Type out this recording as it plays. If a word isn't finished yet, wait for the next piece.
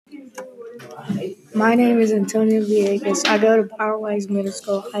My name is Antonio Villegas. I go to Powerwise Middle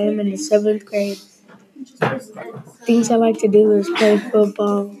School. I am in the 7th grade. Things I like to do is play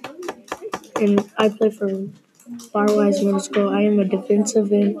football, and I play for Powerwise Middle School. I am a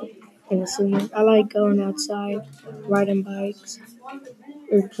defensive end and a senior. I like going outside, riding bikes,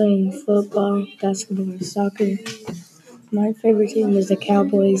 or playing football, basketball, or soccer. My favorite team is the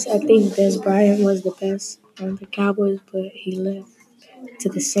Cowboys. I think Des Bryant was the best on the Cowboys, but he left to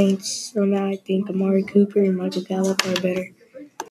the Saints. So now I think Amari Cooper and Michael Gallup are better.